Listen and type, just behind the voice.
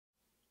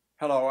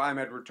Hello, I'm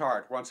Edward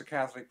Tarte, once a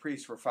Catholic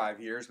priest for 5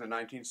 years in the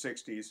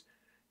 1960s,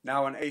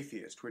 now an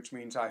atheist, which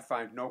means I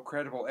find no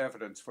credible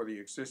evidence for the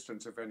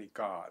existence of any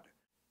God.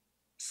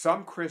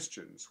 Some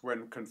Christians,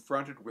 when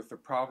confronted with the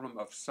problem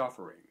of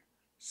suffering,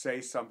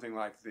 say something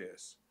like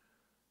this: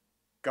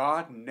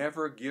 God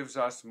never gives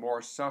us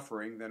more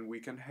suffering than we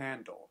can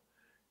handle.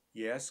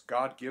 Yes,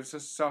 God gives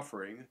us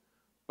suffering,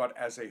 but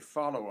as a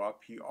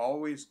follow-up, He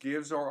always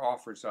gives or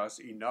offers us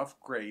enough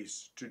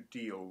grace to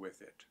deal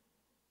with it.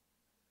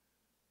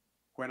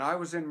 When I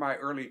was in my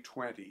early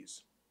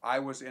 20s, I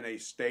was in a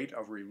state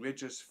of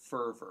religious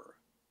fervor.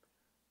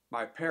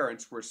 My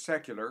parents were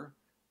secular,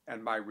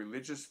 and my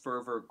religious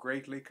fervor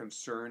greatly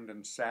concerned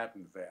and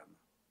saddened them.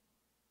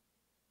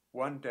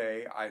 One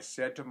day I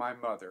said to my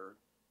mother,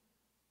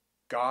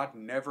 "God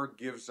never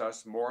gives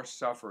us more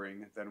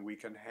suffering than we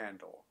can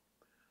handle."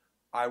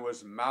 I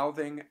was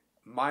mouthing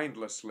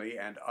mindlessly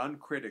and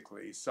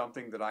uncritically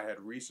something that I had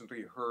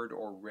recently heard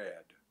or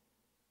read.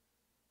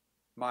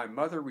 My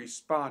mother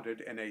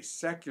responded in a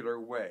secular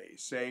way,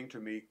 saying to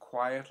me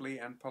quietly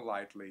and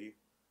politely,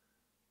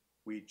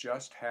 "We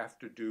just have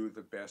to do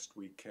the best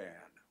we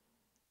can."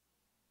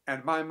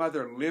 And my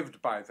mother lived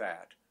by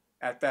that,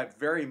 at that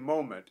very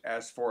moment,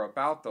 as for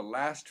about the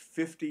last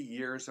 50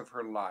 years of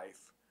her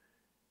life.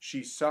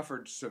 She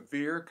suffered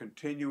severe,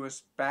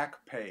 continuous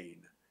back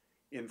pain,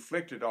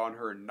 inflicted on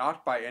her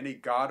not by any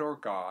god or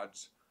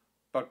gods,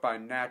 but by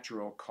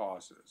natural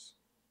causes.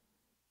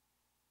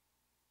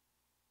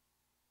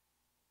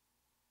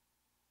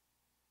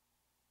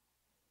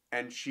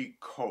 And she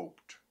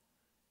coped.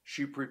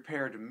 She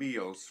prepared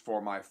meals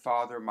for my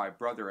father, my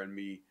brother, and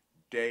me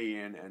day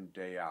in and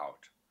day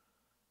out.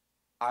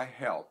 I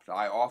helped.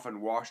 I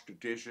often washed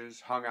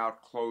dishes, hung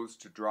out clothes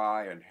to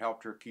dry, and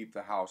helped her keep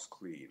the house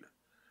clean.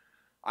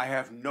 I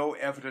have no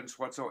evidence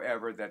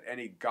whatsoever that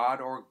any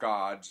god or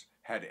gods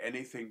had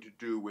anything to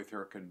do with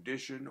her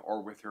condition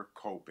or with her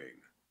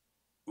coping.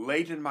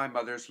 Late in my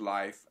mother's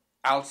life,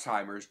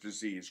 Alzheimer's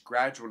disease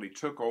gradually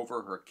took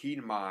over her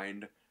keen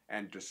mind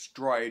and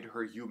destroyed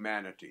her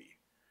humanity.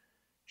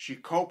 She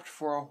coped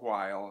for a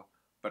while,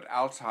 but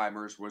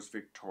Alzheimer's was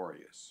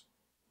victorious.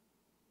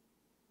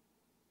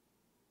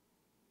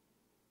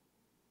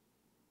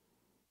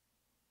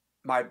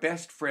 My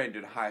best friend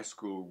in high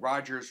school,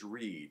 Rogers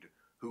Reed,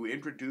 who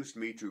introduced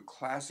me to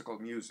classical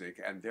music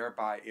and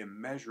thereby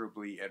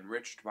immeasurably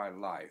enriched my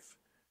life,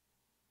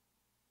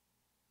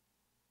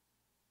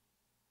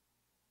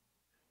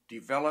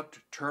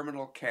 developed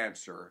terminal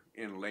cancer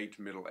in late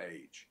middle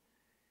age.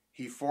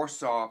 He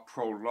foresaw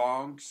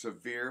prolonged,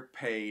 severe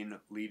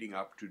pain leading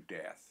up to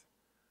death.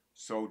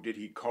 So did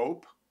he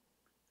cope?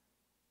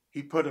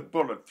 He put a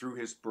bullet through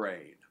his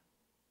brain.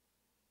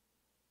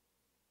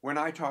 When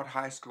I taught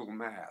high school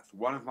math,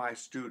 one of my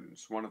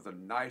students, one of the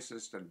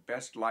nicest and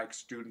best-liked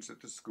students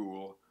at the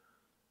school,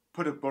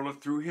 put a bullet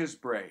through his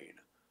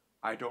brain.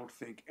 I don't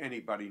think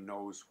anybody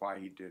knows why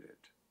he did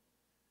it.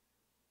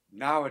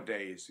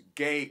 Nowadays,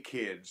 gay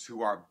kids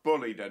who are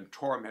bullied and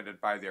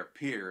tormented by their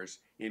peers,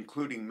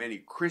 including many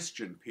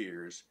Christian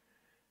peers,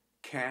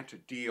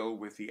 can't deal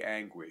with the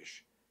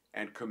anguish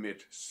and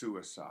commit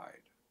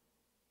suicide.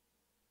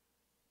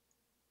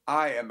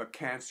 I am a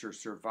cancer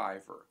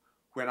survivor.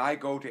 When I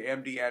go to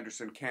MD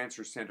Anderson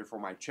Cancer Center for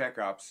my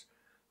checkups,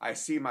 I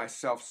see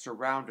myself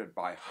surrounded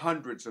by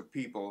hundreds of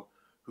people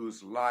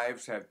whose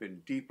lives have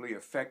been deeply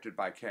affected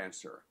by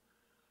cancer.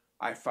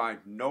 I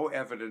find no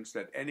evidence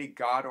that any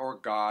god or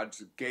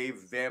gods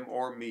gave them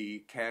or me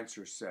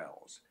cancer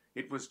cells.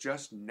 It was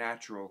just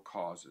natural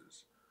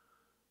causes.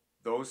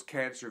 Those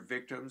cancer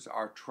victims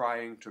are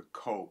trying to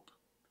cope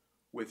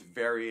with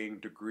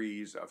varying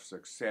degrees of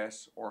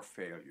success or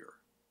failure.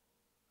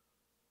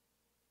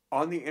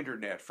 On the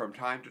internet, from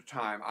time to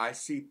time, I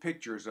see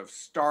pictures of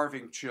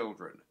starving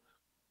children,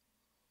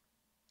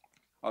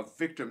 of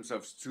victims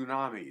of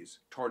tsunamis,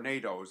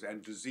 tornadoes,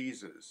 and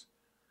diseases.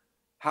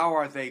 How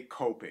are they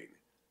coping?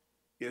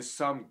 Is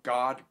some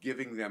God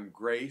giving them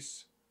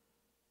grace?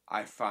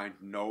 I find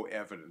no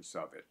evidence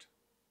of it.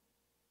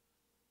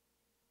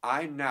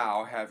 I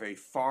now have a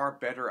far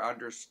better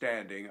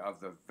understanding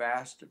of the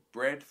vast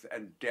breadth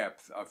and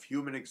depth of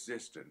human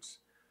existence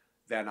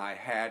than I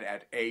had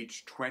at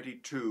age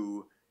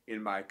 22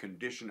 in my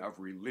condition of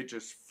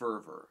religious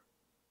fervor.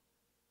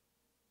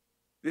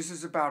 This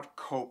is about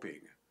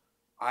coping.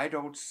 I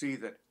don't see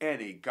that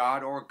any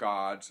god or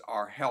gods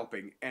are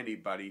helping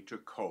anybody to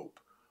cope.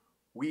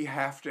 We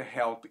have to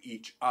help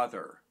each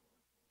other.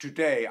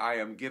 Today I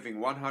am giving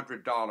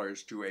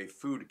 $100 to a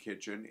food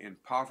kitchen in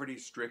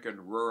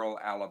poverty-stricken rural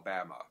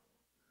Alabama.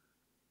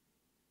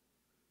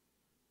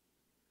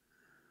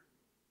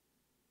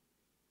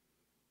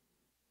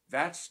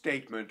 That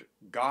statement,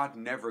 "God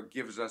never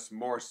gives us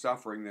more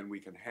suffering than we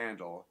can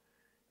handle,"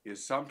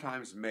 is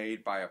sometimes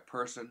made by a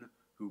person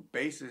who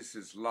bases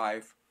his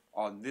life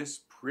on this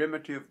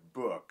primitive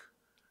book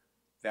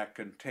that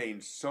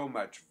contains so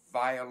much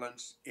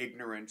violence,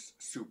 ignorance,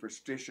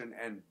 superstition,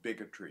 and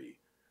bigotry,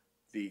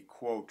 the,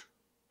 quote,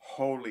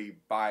 Holy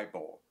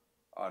Bible,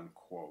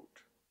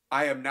 unquote.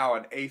 I am now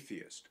an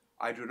atheist.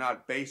 I do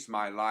not base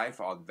my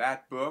life on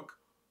that book,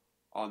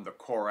 on the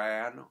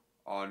Koran,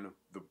 on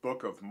the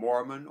Book of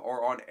Mormon,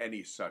 or on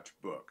any such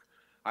book.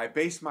 I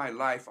base my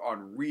life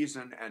on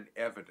reason and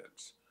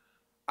evidence.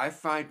 I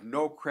find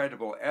no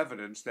credible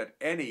evidence that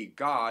any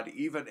God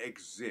even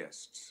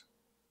exists.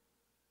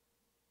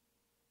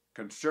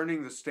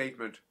 Concerning the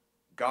statement,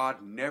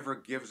 God never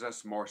gives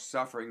us more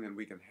suffering than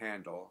we can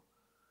handle,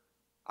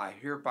 I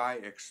hereby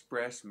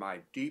express my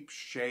deep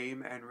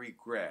shame and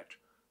regret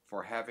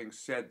for having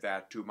said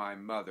that to my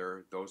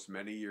mother those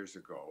many years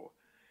ago,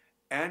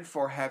 and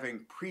for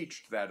having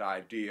preached that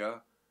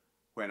idea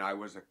when I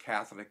was a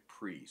Catholic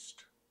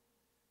priest.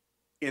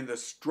 In the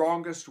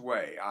strongest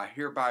way, I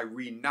hereby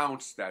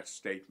renounce that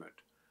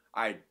statement.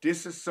 I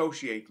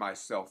disassociate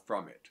myself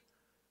from it.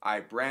 I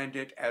brand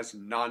it as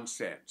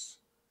nonsense.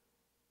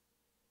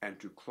 And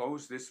to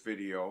close this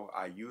video,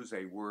 I use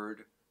a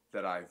word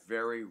that I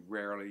very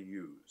rarely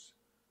use.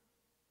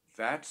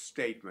 That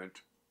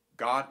statement,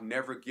 God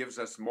never gives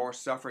us more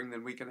suffering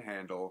than we can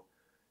handle,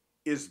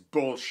 is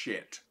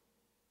bullshit.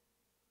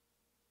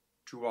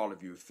 To all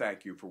of you,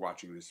 thank you for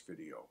watching this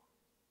video.